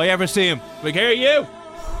road if I ever see him. Like, here you!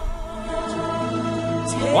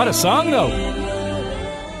 What a song, though!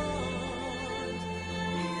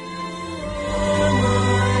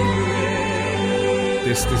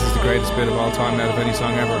 This is the greatest bit of all time out of any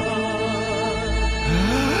song ever.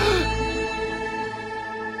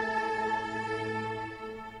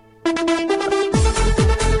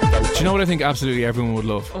 Do you know what I think absolutely everyone would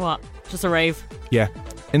love? What? Just a rave? Yeah.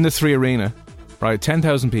 In the 3 Arena, right,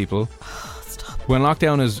 10,000 people. Stop. When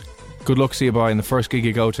lockdown is good luck, see you bye, and the first gig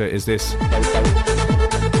you go to is this.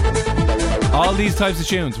 All these types of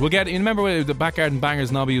tunes. We'll get, you remember what the Back Garden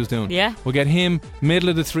Bangers Nobby was doing? Yeah. We'll get him, middle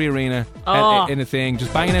of the 3 Arena, in a thing,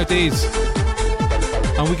 just banging out these.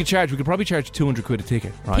 And we could probably charge 200 quid a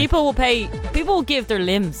ticket, right? People will give their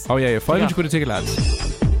limbs. Oh yeah, 500 quid a ticket,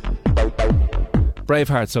 lads.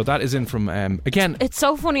 Braveheart. So that is in from again. It's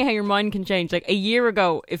so funny how your mind can change. Like a year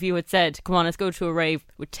ago, if you had said, "Come on, let's go to a rave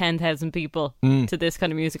with 10,000 people to this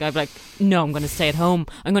kind of music," I'd be like, "No, I'm going to stay at home.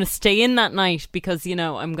 I'm going to stay in that night because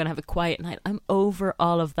I'm going to have a quiet night. I'm over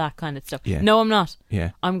all of that kind of stuff." Yeah. No, I'm not.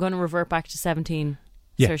 Yeah. I'm going to revert back to 17,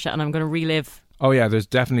 Yeah. Saoirse, and I'm going to relive. Oh yeah, there's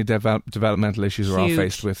definitely developmental issues we're all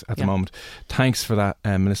faced with at the moment. Thanks for that,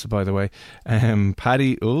 Melissa, by the way.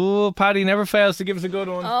 Paddy never fails to give us a good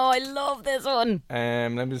one. Oh, I love this one.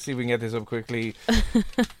 Let me see if we can get this up quickly.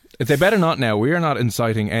 They better not now. We are not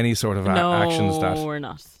inciting any sort of actions that... No, we're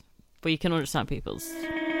not. But you can understand people's...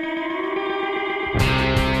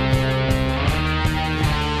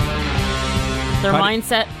 Their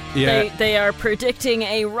mindset. Yeah. They are predicting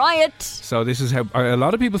a riot. So this is how a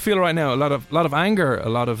lot of people feel right now. A lot of anger. A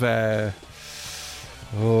lot of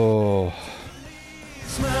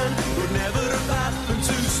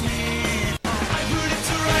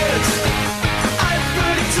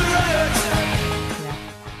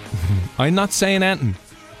I'm not saying anything.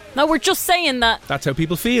 No, we're just saying that. That's how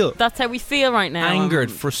people feel. That's how we feel right now.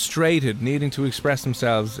 Angered, frustrated, needing to express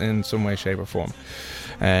themselves in some way, shape or form.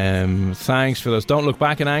 Thanks for those. Don't look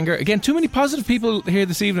back in anger. Again, too many positive people here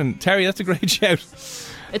this evening. Terry, that's a great shout.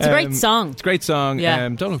 It's a great song. It's a great song. Yeah.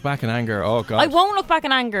 Don't look back in anger. Oh God. I won't look back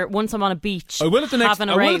in anger once I'm on a beach. I will at the next.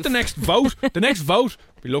 I will at the next vote. The next vote.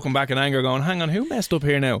 Be looking back in anger, going, "Hang on, who messed up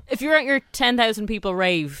here now?" If you're at your 10,000 people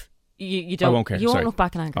rave, you don't. I won't care. You won't look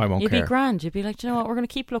back in anger. I won't You'd care. be grand. You'd be like, "Do you know what? We're going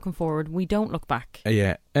to keep looking forward. We don't look back."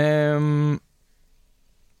 Yeah.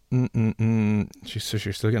 She's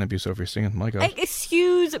still getting abuse over your singing. My God.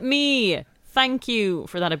 Excuse me. Thank you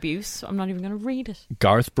for that abuse. I'm not even going to read it.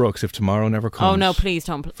 Garth Brooks, If Tomorrow Never Comes. Oh no, please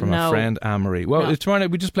don't. From a friend, Amory. Well, if tomorrow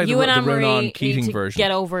night we just played the Ronan Keating need to version.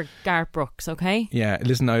 Get over Garth Brooks, okay? Yeah,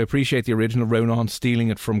 listen, I appreciate the original Ronan stealing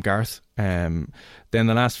it from Garth. Then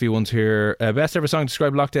the last few ones here. Best ever song to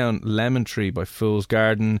describe lockdown: Lemon Tree by Fool's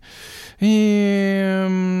Garden.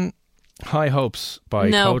 High Hopes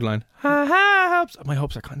by Codeline. High Hopes. My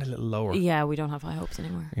hopes are kind of a little lower. Yeah, we don't have high hopes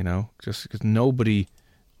anymore. You know, just because nobody...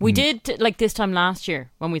 We did, like this time last year,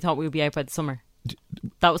 when we thought we would be out by the summer.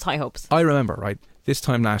 That was high hopes. I remember, right, this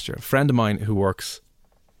time last year, a friend of mine who works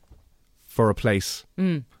for a place,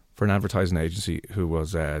 for an advertising agency, who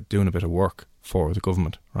was doing a bit of work for the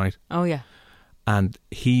government, right? Oh, yeah. And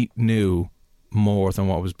he knew more than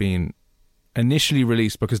what was being initially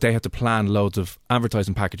released because they had to plan loads of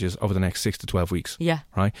advertising packages over the next 6 to 12 weeks. Yeah.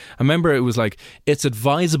 Right? I remember it was like, it's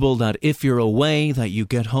advisable that if you're away that you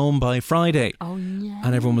get home by Friday. Oh, yeah.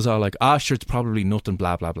 And everyone was all like, sure, it's probably nothing,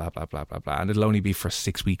 blah, blah, blah, blah, blah, blah, blah. And it'll only be for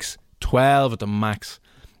 6 weeks. 12 at the max.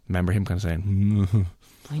 Remember him kind of saying,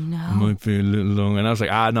 I know. Might be a little long. And I was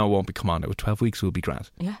like, no, it won't be. Come on, it was 12 weeks, will be grand.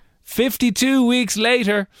 Yeah. 52 weeks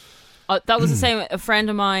later. That was the same. A friend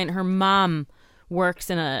of mine, her mum works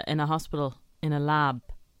in a hospital, in a lab.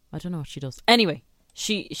 I don't know what she does. Anyway,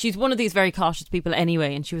 she's one of these very cautious people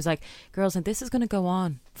anyway, and she was like, girls, and this is going to go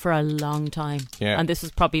on for a long time. Yeah. And this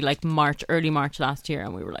was probably like early March last year,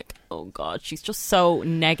 and we were like, oh God, she's just so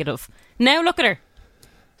negative. Now look at her.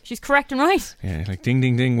 She's correct and right. Yeah, like ding,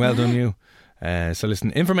 ding, ding, well done you. So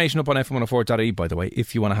listen, information up on FM104.ie, by the way,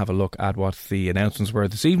 if you want to have a look at what the announcements were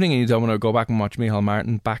this evening and you don't want to go back and watch Micheál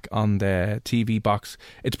Martin back on the TV box.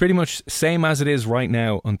 It's pretty much same as it is right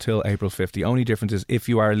now until April 5th. The only difference is if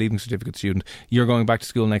you are a Leaving Certificate student, you're going back to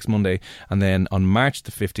school next Monday, and then on March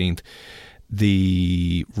the 15th,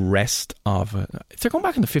 the rest of if they're going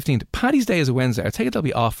back on the 15th, Paddy's Day is a Wednesday. I take it they'll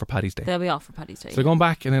be off for Paddy's Day. They'll be off for Paddy's Day. So they're going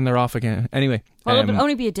back and then they're off again. Anyway. Well, it'll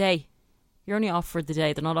only be a day. You're only off for the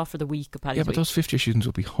day. They're not off for the week of Paddy's Yeah, but week. those fifth year students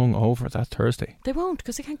will be hung over that Thursday. They won't,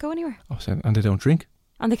 because they can't go anywhere. Oh, so, and they don't drink.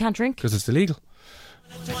 And they can't drink. Because it's illegal.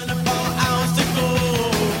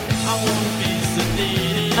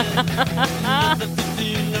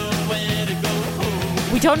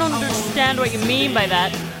 We don't understand what you mean by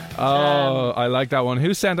that. Oh, I like that one.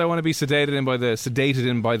 Who sent I Want to Be Sedated In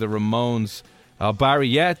by the Ramones? Oh, Barry,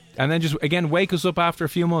 yeah. And then just, again, wake us up after a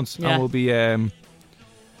few months. Yeah. And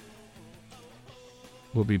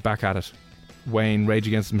we'll be back at it. Wayne, Rage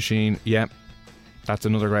Against the Machine. Yeah. That's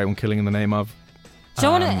another great one, Killing in the Name of. Do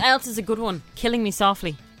you know what else is a good one? Killing Me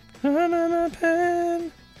Softly.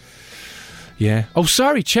 Yeah. Oh,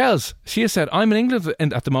 sorry, Chels. She has said, I'm in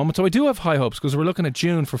England at the moment, so I do have high hopes because we're looking at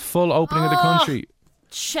June for full opening of the country.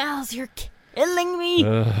 Chels, you're killing me.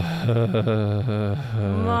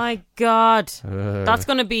 My God. That's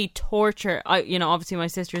going to be torture. Obviously my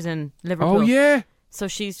sister's in Liverpool. Oh, yeah. So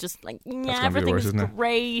she's just like, everything's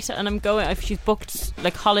great. And I'm going, she's booked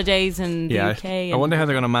like holidays in the UK. I wonder how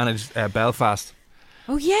they're going to manage Belfast.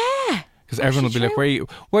 Oh, yeah. Because everyone will be like,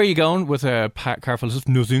 where are you going with a car full of stuff?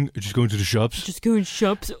 Nothing, just going to the shops. Just going to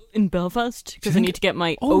shops in Belfast because I need to get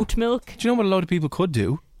my oat milk. Do you know what a lot of people could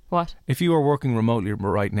do? What? If you were working remotely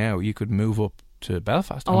right now, you could move up to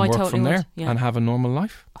Belfast and work totally from there yeah. and have a normal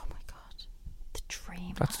life. Oh my God. The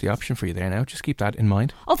dream. That's the option for you there now. Just keep that in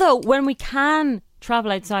mind. Although, when we can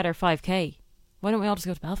travel outside our 5k, why don't we all just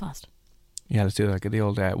go to Belfast? Yeah, let's do that. Get the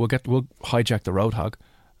old. We'll hijack the Roadhog.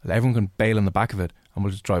 Everyone can bail in the back of it, and we'll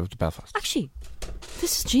just drive up to Belfast. Actually,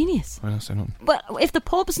 this is genius. I don't say nothing. But if the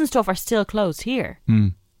pubs and stuff are still closed here,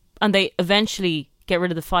 and they eventually get rid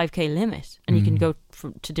of the 5k limit, and you can go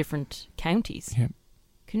to different counties,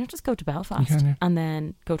 can you just go to Belfast and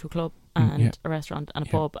then go to a club and a restaurant and a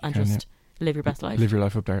pub and just live your best life? Live your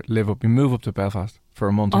life up there. You move up to Belfast for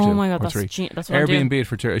a month or two. Oh my God, or that's three. That's what I'm doing. Airbnb it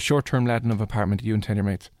for a short-term letting of apartment. You and 10 of your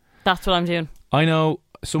mates. That's what I'm doing. I know.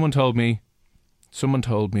 Someone told me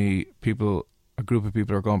a group of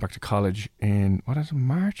people are going back to college in,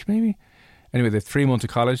 March maybe? Anyway, they have 3 months of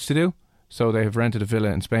college to do, so they have rented a villa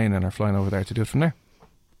in Spain and are flying over there to do it from there.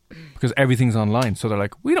 Because everything's online, so they're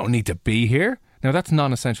like, we don't need to be here. Now that's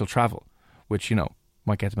non-essential travel, which,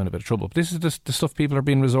 might get them in a bit of trouble. But this is the stuff people are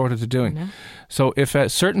being resorted to doing. Yeah. So if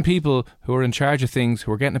certain people who are in charge of things,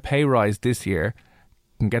 who are getting a pay rise this year,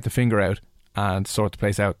 can get the finger out and sort the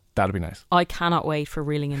place out, that'll be nice. I cannot wait for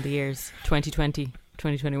reeling in the years 2020,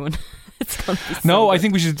 2021. It's going to be so No, good. I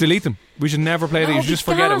think we should delete them. We should never play that. You should just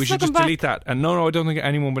forget it. We should just back. delete that. And no, I don't think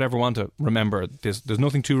anyone would ever want to remember this. There's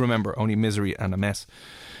nothing to remember, only misery and a mess.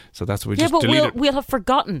 So that's what we just delete it. We'll have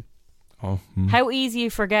forgotten. Oh, how easy you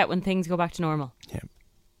forget when things go back to normal.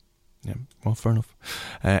 Yeah, well, fair enough.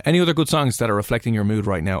 Any other good songs that are reflecting your mood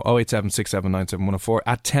right now? 08767971004.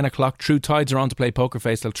 At 10 o'clock, True Tides are on to play Poker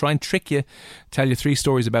Face. They'll try and trick you, tell you 3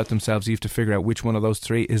 stories about themselves. You have to figure out which one of those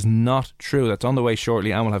 3 is not true. That's on the way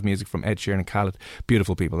shortly, and we'll have music from Ed Sheeran and Khaled.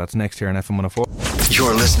 Beautiful people. That's next here on FM 104.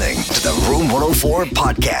 You're listening to the Room 104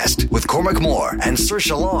 podcast with Cormac Moore and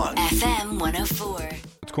Saoirse Long. FM 104.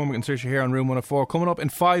 It's Cormac and Saoirse here on Room 104. Coming up in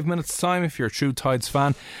 5 minutes' time, if you're a True Tides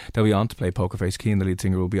fan, they'll be on to play Poker Face. Keane, the lead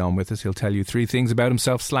singer, will be on with us. He'll tell you 3 things about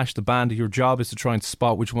himself / the band. Your job is to try and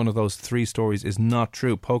spot which one of those 3 stories is not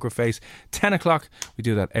true. Poker Face, 10 o'clock. We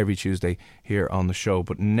do that every Tuesday here on the show.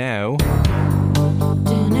 But now...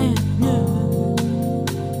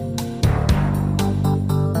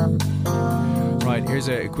 Right, here's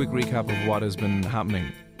a quick recap of what has been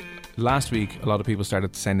happening. Last week, a lot of people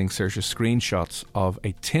started sending Saoirse screenshots of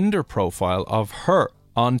a Tinder profile of her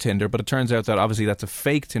on Tinder, but it turns out that obviously that's a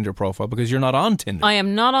fake Tinder profile because you're not on Tinder. I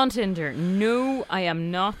am not on Tinder. No, I am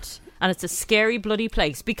not. And it's a scary bloody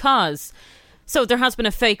place because... So there has been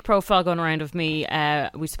a fake profile going around of me.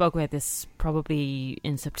 We spoke about this probably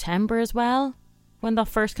in September as well, when that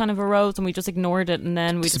first kind of arose, and we just ignored it, and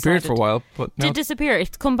then we disappeared for a while. But did disappear.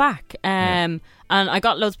 It's come back. And I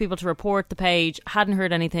got loads of people to report the page, hadn't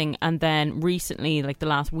heard anything, and then recently, like the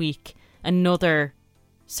last week, another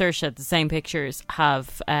Saoirse, the same pictures,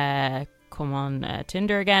 have come on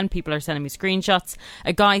Tinder again. People are sending me screenshots.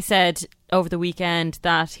 A guy said over the weekend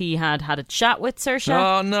that he had a chat with Saoirse.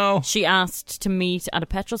 Oh no. She asked to meet at a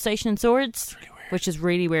petrol station in Swords, which is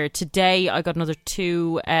really weird. Today I got another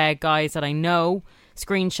 2 guys that I know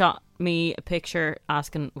screenshot me a picture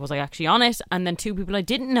asking was I actually on it, and then 2 people I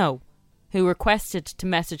didn't know who requested to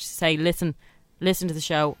message to say listen to the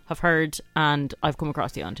show, have heard, and I've come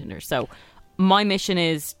across you on Tinder. So my mission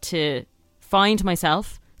is to find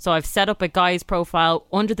myself. So I've set up a guy's profile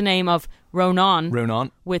under the name of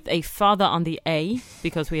Ronan. With a father on the A,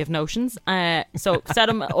 because we have notions. So set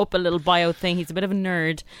him up a little bio thing. He's a bit of a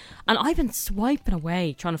nerd. And I've been swiping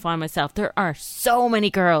away trying to find myself. There are so many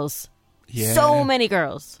girls. Yeah. So many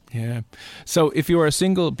girls. Yeah. So if you're a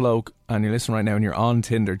single bloke and you're listening right now and you're on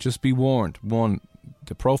Tinder, just be warned. 1,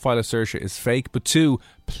 the profile of Saoirse is fake. But 2,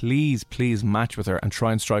 please match with her and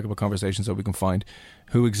try and strike up a conversation so we can find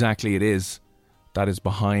who exactly it is that is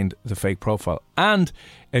behind the fake profile. And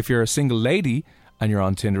if you're a single lady and you're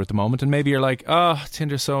on Tinder at the moment, and maybe you're like,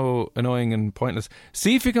 Tinder's so annoying and pointless,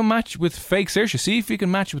 see if you can match with fake Saoirse. See if you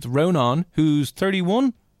can match with Ronan, who's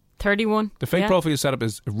 31. 31. The fake profile you set up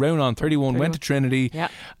is Ronan, 31, went to Trinity. Yeah.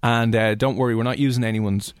 And don't worry, we're not using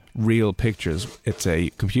anyone's real pictures. It's a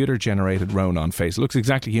computer-generated Ronan face. It looks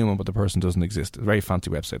exactly human, but the person doesn't exist. It's a very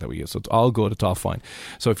fancy website that we use. So it's all good, it's all fine.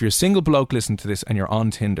 So if you're a single bloke listening to this and you're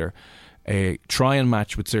on Tinder, try and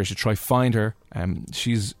match with Saoirse. Try find her.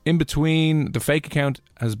 She's in between. The fake account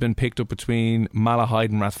has been picked up between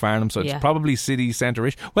Malahide and Rathfarnham, so it's probably city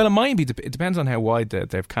centre-ish. Well, it might be. It depends on how wide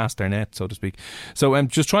they've cast their net, so to speak. So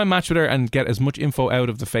just try and match with her and get as much info out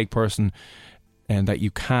of the fake person that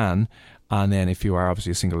you can. And then if you are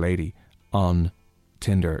obviously a single lady on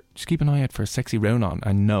Tinder, just keep an eye out for a sexy Ronan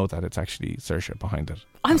and know that it's actually Saoirse behind it.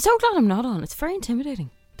 I'm so glad I'm not on. It's very intimidating.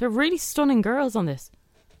 They're really stunning girls on this.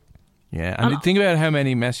 Yeah, and think about how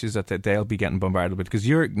many messages that they'll be getting bombarded with, because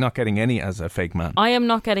you're not getting any as a fake man. I am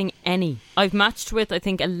not getting any. I've matched with, I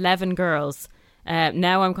think, 11 girls.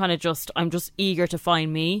 Now I'm just eager to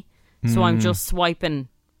find me. So I'm just swiping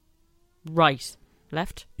right,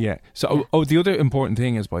 left. Yeah. So, the other important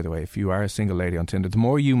thing is, by the way, if you are a single lady on Tinder, the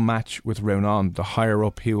more you match with Ronan, the higher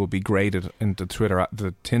up he will be graded in the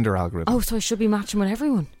Tinder algorithm. Oh, so I should be matching with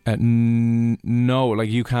everyone? No, like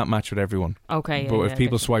you can't match with everyone. Okay. But if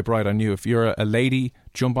people swipe right on you, if you're a lady,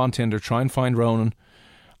 jump on Tinder, try and find Ronan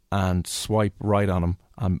and swipe right on him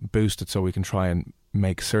and boost it so we can try and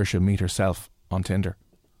make Saoirse meet herself on Tinder.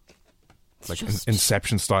 It's like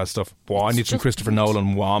Inception style stuff. Boah, I need some Christopher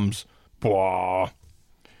Nolan whoms. Boah.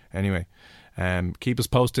 Anyway, keep us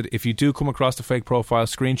posted. If you do come across the fake profile,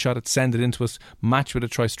 screenshot it, send it in to us, match with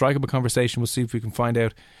it, try strike up a conversation. We'll see if we can find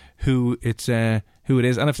out who it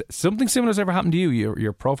is. And if something similar has ever happened to you,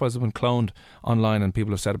 your profiles have been cloned online and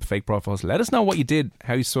people have set up fake profiles, let us know what you did,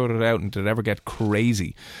 how you sorted it out, and did it ever get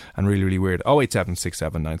crazy and really, really weird.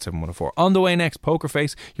 08767971004. On the way next, Poker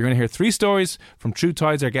Face. You're going to hear 3 stories from True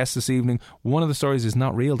Tides, our guest this evening. One of the stories is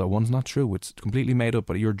not real though, one's not true, it's completely made up,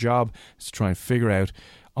 but your job is to try and figure out,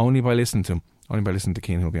 only by listening to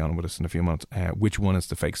Keane, who'll be on with us in a few months, which one is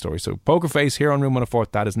the fake story. So Poker Face here on Room 104,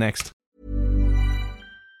 that is next.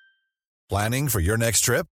 Planning for your next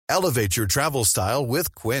trip? Elevate your travel style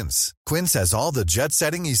with Quince. Quince has all the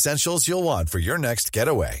jet-setting essentials you'll want for your next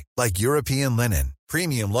getaway, like European linen,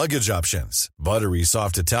 premium luggage options, buttery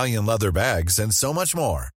soft Italian leather bags, and so much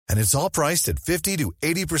more. And it's all priced at 50 to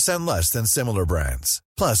 80% less than similar brands.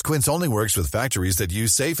 Plus, Quince only works with factories that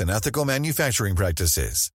use safe and ethical manufacturing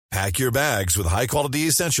practices. Pack your bags with high-quality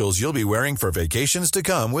essentials you'll be wearing for vacations to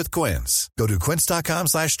come with Quince. Go to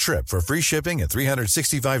quince.com/trip for free shipping and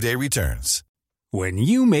 365-day returns. When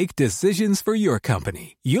you make decisions for your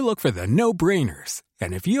company, you look for the no-brainers.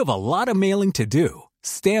 And if you have a lot of mailing to do,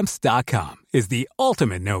 Stamps.com is the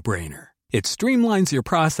ultimate no-brainer. It streamlines your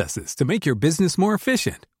processes to make your business more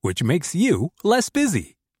efficient, which makes you less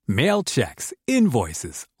busy. Mail checks,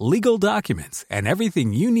 invoices, legal documents, and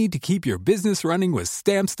everything you need to keep your business running with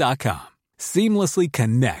Stamps.com. Seamlessly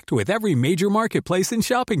connect with every major marketplace and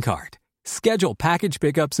shopping cart. Schedule package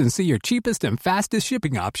pickups and see your cheapest and fastest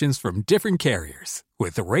shipping options from different carriers.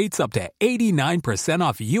 With rates up to 89%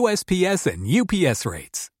 off USPS and UPS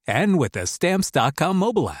rates. And with the Stamps.com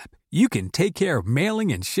mobile app, you can take care of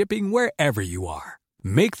mailing and shipping wherever you are.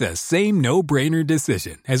 Make the same no-brainer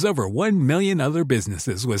decision as over 1 million other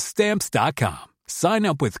businesses with Stamps.com. Sign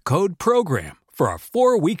up with code PROGRAM for a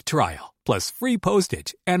 4-week trial, plus free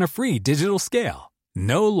postage and a free digital scale.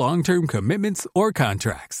 No long-term commitments or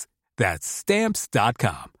contracts. That's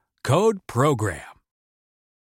Stamps.com. Code PROGRAM.